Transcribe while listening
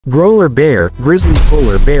Grolar bear,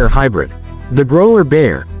 grizzly-polar bear hybrid. The Grolar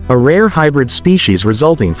bear, a rare hybrid species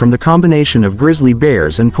resulting from the combination of grizzly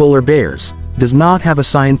bears and polar bears, does not have a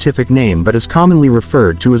scientific name but is commonly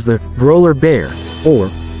referred to as the Grolar bear, or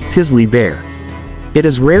Pizzly bear. It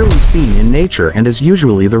is rarely seen in nature and is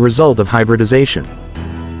usually the result of hybridization.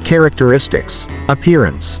 Characteristics.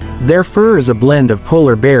 Appearance. Their fur is a blend of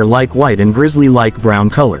polar bear-like white and grizzly-like brown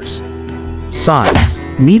colors. Size.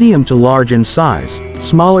 Medium to large in size,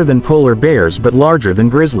 smaller than polar bears but larger than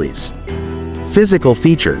grizzlies. Physical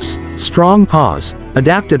features. Strong paws,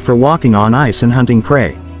 adapted for walking on ice and hunting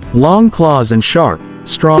prey. Long claws and sharp,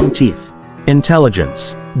 strong teeth.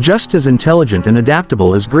 Intelligence. Just as intelligent and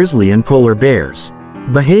adaptable as grizzly and polar bears.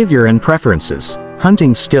 Behavior and preferences.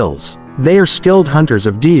 Hunting skills. They are skilled hunters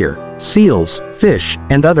of deer, seals, fish,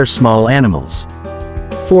 and other small animals.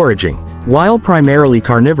 Foraging. While primarily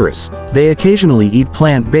carnivorous, they occasionally eat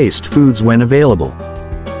plant-based foods when available.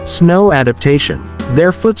 Snow adaptation.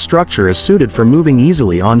 Their foot structure is suited for moving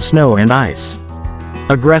easily on snow and ice.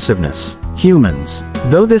 Aggressiveness. Humans.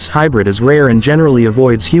 Though this hybrid is rare and generally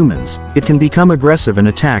avoids humans, it can become aggressive and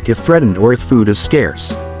attack if threatened or if food is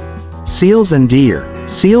scarce. Seals and deer.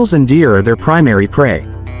 Seals and deer are their primary prey.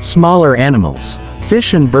 Smaller animals.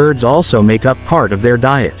 Fish and birds also make up part of their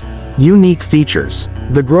diet. Unique features.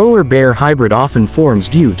 The Grolar bear hybrid often forms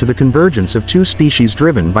due to the convergence of two species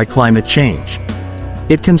driven by climate change.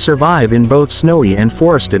 It can survive in both snowy and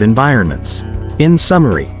forested environments. In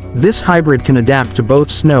summary, this hybrid can adapt to both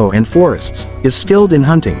snow and forests, is skilled in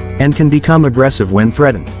hunting, and can become aggressive when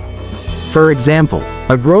threatened. For example,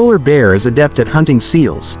 a Grolar bear is adept at hunting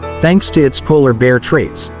seals, thanks to its polar bear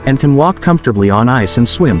traits, and can walk comfortably on ice and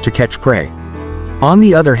swim to catch prey. On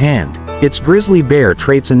the other hand, its grizzly bear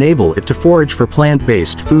traits enable it to forage for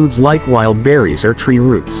plant-based foods like wild berries or tree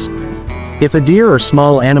roots. If a deer or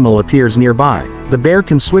small animal appears nearby, the bear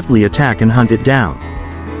can swiftly attack and hunt it down.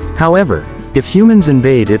 However, if humans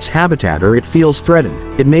invade its habitat or it feels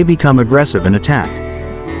threatened, it may become aggressive and attack.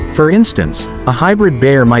 For instance, a hybrid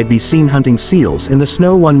bear might be seen hunting seals in the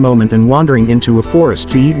snow one moment and wandering into a forest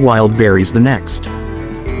to eat wild berries the next.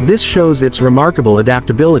 This shows its remarkable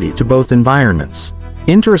adaptability to both environments.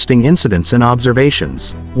 Interesting incidents and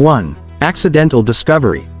observations. 1. Accidental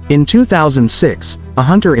discovery. In 2006, a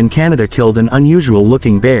hunter in Canada killed an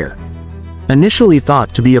unusual-looking bear. Initially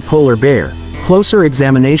thought to be a polar bear, closer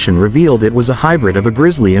examination revealed it was a hybrid of a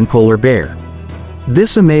grizzly and polar bear.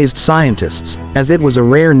 This amazed scientists, as it was a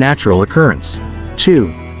rare natural occurrence.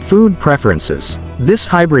 2. Food preferences. This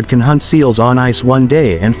hybrid can hunt seals on ice one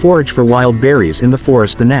day and forage for wild berries in the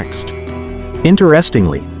forest the next.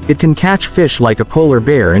 Interestingly, it can catch fish like a polar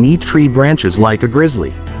bear and eat tree branches like a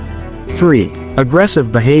grizzly. 3.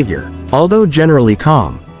 Aggressive behavior. Although generally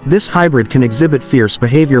calm, this hybrid can exhibit fierce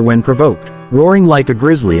behavior when provoked, roaring like a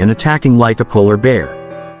grizzly and attacking like a polar bear.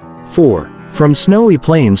 4. From snowy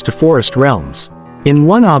plains to forest realms. In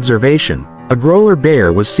one observation, a Grolar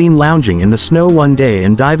bear was seen lounging in the snow one day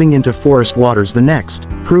and diving into forest waters the next,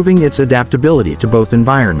 proving its adaptability to both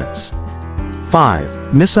environments.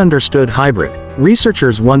 5. Misunderstood hybrid.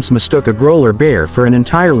 Researchers once mistook a Grolar bear for an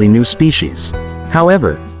entirely new species.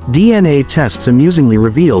 However, DNA tests amusingly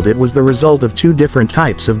revealed it was the result of two different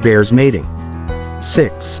types of bears mating.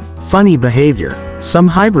 6. Funny behavior. Some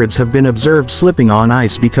hybrids have been observed slipping on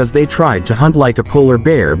ice because they tried to hunt like a polar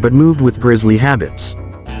bear but moved with grizzly habits.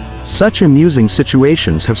 Such amusing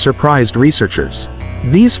situations have surprised researchers.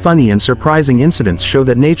 These funny and surprising incidents show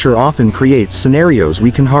that nature often creates scenarios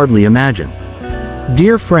we can hardly imagine.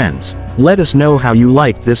 Dear friends, let us know how you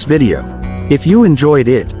liked this video. If you enjoyed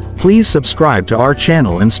it, please subscribe to our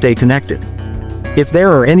channel and stay connected. If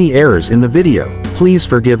there are any errors in the video, please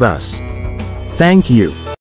forgive us. Thank you.